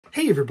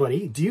Hey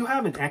everybody, do you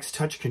have an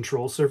X-Touch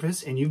control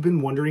surface and you've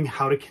been wondering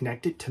how to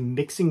connect it to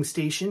Mixing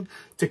Station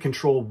to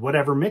control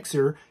whatever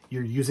mixer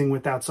you're using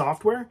with that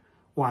software?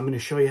 Well, I'm going to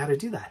show you how to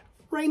do that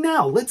right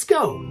now. Let's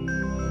go.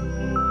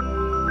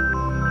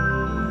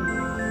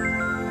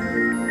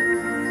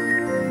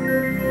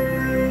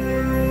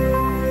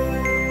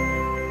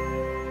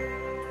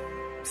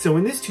 So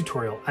in this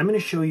tutorial, I'm going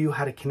to show you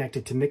how to connect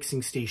it to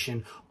Mixing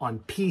Station on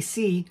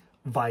PC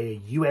via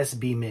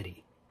USB MIDI.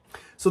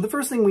 So the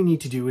first thing we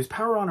need to do is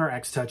power on our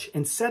X-Touch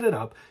and set it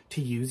up to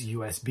use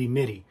USB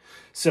MIDI.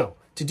 So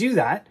to do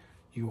that,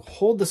 you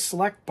hold the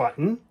select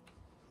button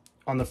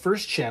on the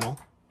first channel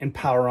and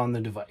power on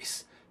the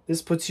device.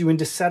 This puts you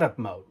into setup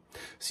mode.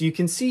 So you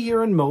can see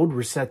here in mode,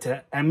 we're set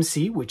to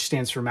MC, which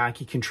stands for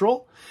Mackie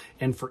Control.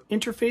 And for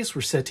interface,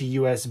 we're set to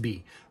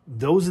USB.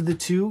 Those are the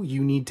two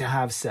you need to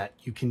have set.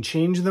 You can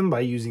change them by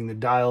using the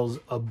dials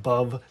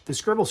above the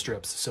scribble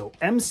strips. So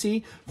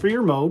MC for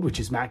your mode, which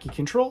is Mackie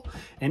Control,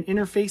 and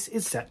interface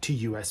is set to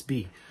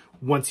USB.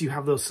 Once you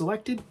have those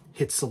selected,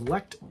 hit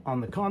select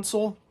on the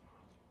console,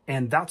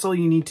 and that's all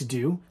you need to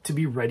do to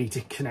be ready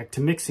to connect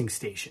to Mixing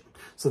Station.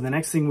 So the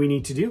next thing we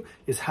need to do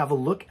is have a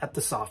look at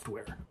the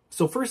software.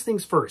 So first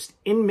things first,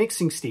 in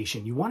Mixing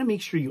Station, you want to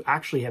make sure you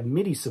actually have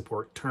MIDI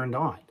support turned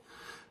on.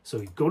 So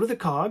you go to the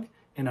cog,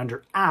 and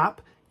under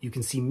App, you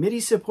can see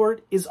MIDI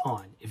support is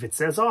on. If it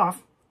says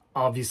off,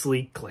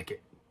 obviously click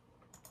it.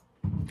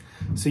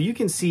 So you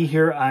can see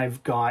here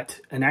I've got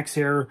an X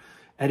Air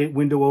edit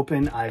window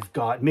open, I've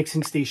got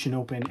Mixing Station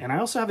open, and I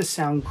also have a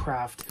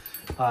SOUNDCRAFT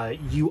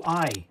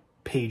UI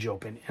page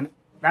open. And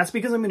that's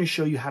because I'm going to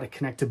show you how to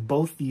connect to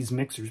both these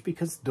mixers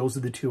because those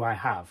are the two I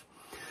have.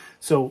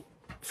 So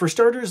for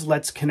starters,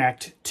 let's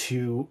connect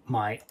to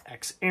my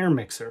X Air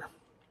mixer.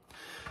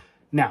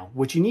 Now,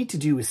 what you need to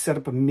do is set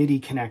up a MIDI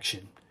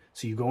connection.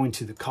 So you go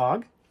into the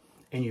cog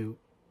and you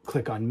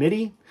click on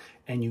MIDI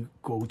and you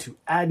go to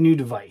add new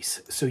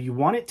device. So you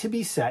want it to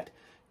be set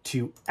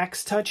to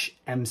X-Touch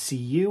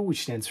MCU,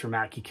 which stands for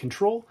Mackie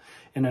Control.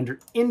 And under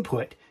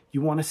input,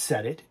 you want to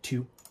set it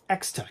to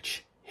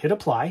X-Touch. Hit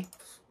apply,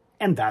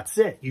 and that's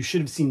it. You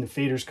should have seen the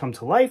faders come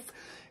to life.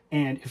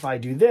 And if I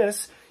do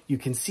this, you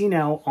can see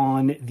now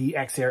on the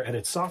X Air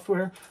Edit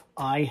software,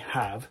 I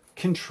have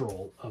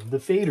control of the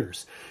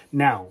faders.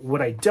 Now,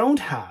 what I don't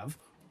have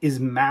is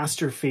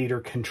master fader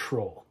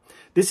control.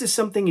 This is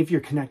something if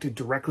you're connected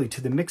directly to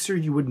the mixer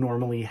you would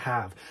normally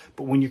have.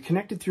 But when you're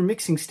connected through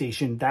Mixing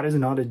Station, that is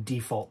not a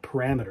default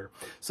parameter.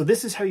 So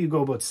this is how you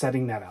go about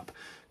setting that up.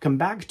 Come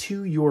back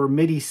to your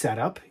MIDI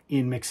setup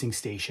in Mixing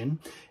Station,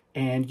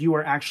 and you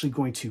are actually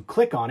going to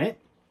click on it.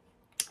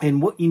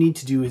 And what you need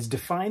to do is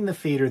define the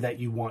fader that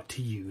you want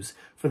to use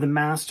for the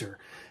master.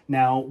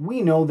 Now,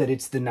 we know that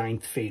it's the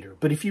 9th fader,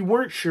 but if you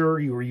weren't sure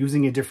you were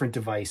using a different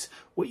device,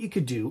 what you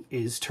could do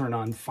is turn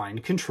on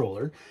Find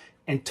Controller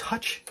and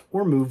touch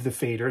or move the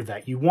fader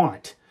that you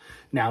want.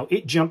 Now,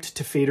 it jumped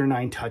to fader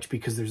 9 touch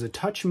because there's a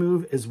touch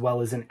move as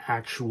well as an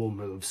actual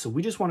move. So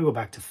we just want to go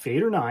back to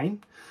fader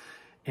 9,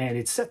 and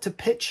it's set to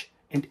pitch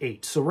and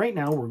 8. So right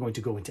now we're going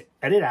to go into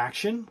Edit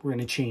Action. We're going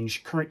to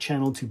change current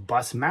channel to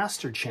Bus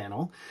Master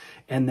Channel,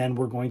 and then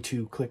we're going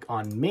to click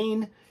on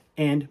Main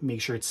and make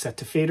sure it's set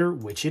to fader,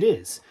 which it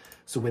is.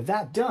 So with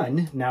that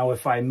done, now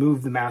if I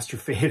move the master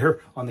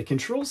fader on the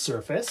control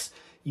surface,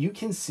 you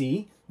can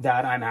see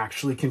that I'm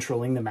actually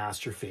controlling the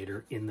master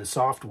fader in the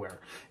software.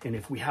 And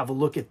if we have a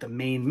look at the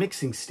main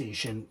Mixing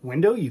Station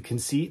window, you can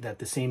see that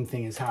the same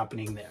thing is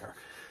happening there.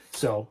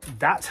 So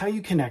that's how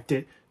you connect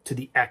it to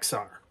the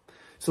XR.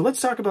 So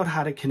let's talk about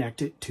how to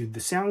connect it to the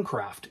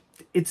SOUNDCRAFT.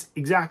 It's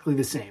exactly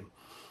the same.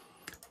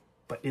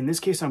 But in this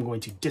case, I'm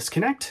going to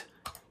disconnect,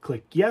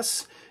 click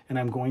yes, and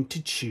I'm going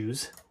to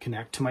choose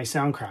connect to my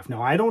SOUNDCRAFT.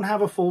 Now, I don't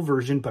have a full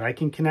version, but I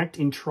can connect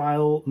in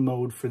trial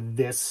mode for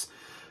this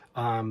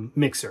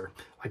mixer.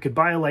 I could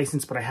buy a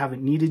license, but I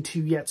haven't needed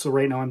to yet. So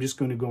right now I'm just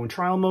going to go in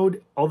trial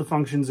mode. All the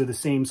functions are the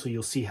same, so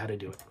you'll see how to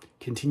do it.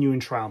 Continue in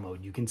trial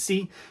mode. You can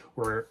see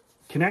we're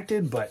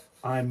connected, but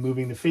I'm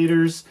moving the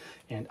faders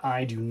and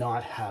I do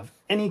not have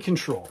any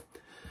control.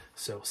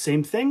 So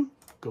same thing,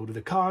 go to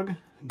the cog,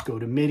 go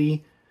to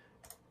MIDI,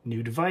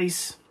 new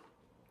device,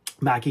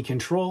 Mackie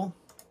Control,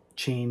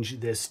 change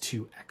this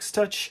to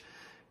X-Touch,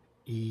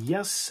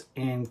 yes,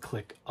 and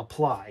click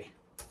apply.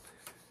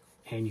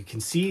 And you can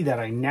see that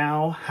I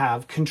now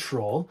have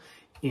control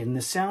in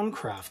the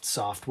SOUNDCRAFT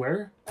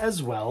software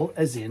as well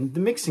as in the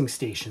Mixing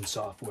Station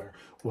software.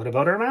 What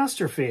about our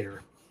master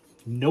fader?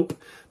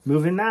 Nope,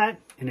 moving that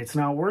and it's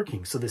not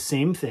working. So the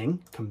same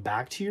thing, come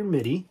back to your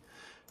MIDI,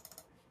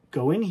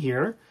 go in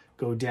here,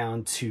 go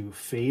down to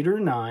fader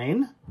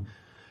 9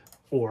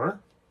 or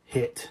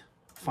hit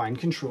Find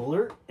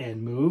Controller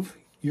and move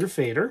your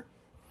fader.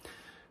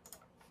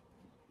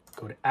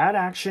 Go to Add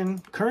Action,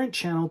 current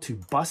channel to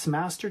Bus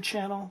Master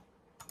Channel,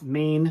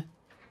 main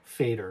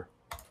fader.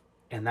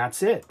 And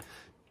that's it.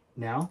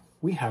 Now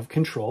we have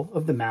control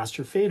of the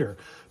master fader,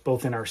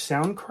 both in our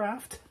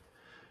SOUNDCRAFT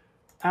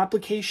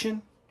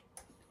application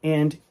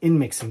and in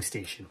Mixing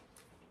Station.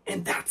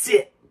 And that's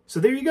it. So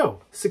there you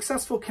go,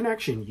 successful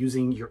connection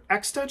using your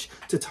X-Touch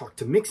to talk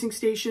to mixing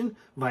station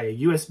via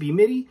USB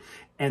MIDI,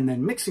 and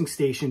then mixing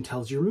station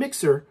tells your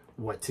mixer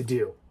what to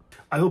do.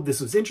 I hope this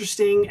was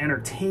interesting,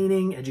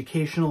 entertaining,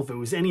 educational. If it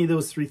was any of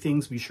those three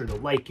things, be sure to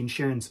like and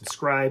share and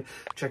subscribe.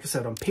 Check us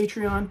out on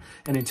Patreon.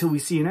 And until we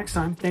see you next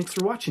time, thanks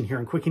for watching here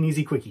on Quick and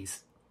Easy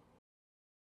Quickies.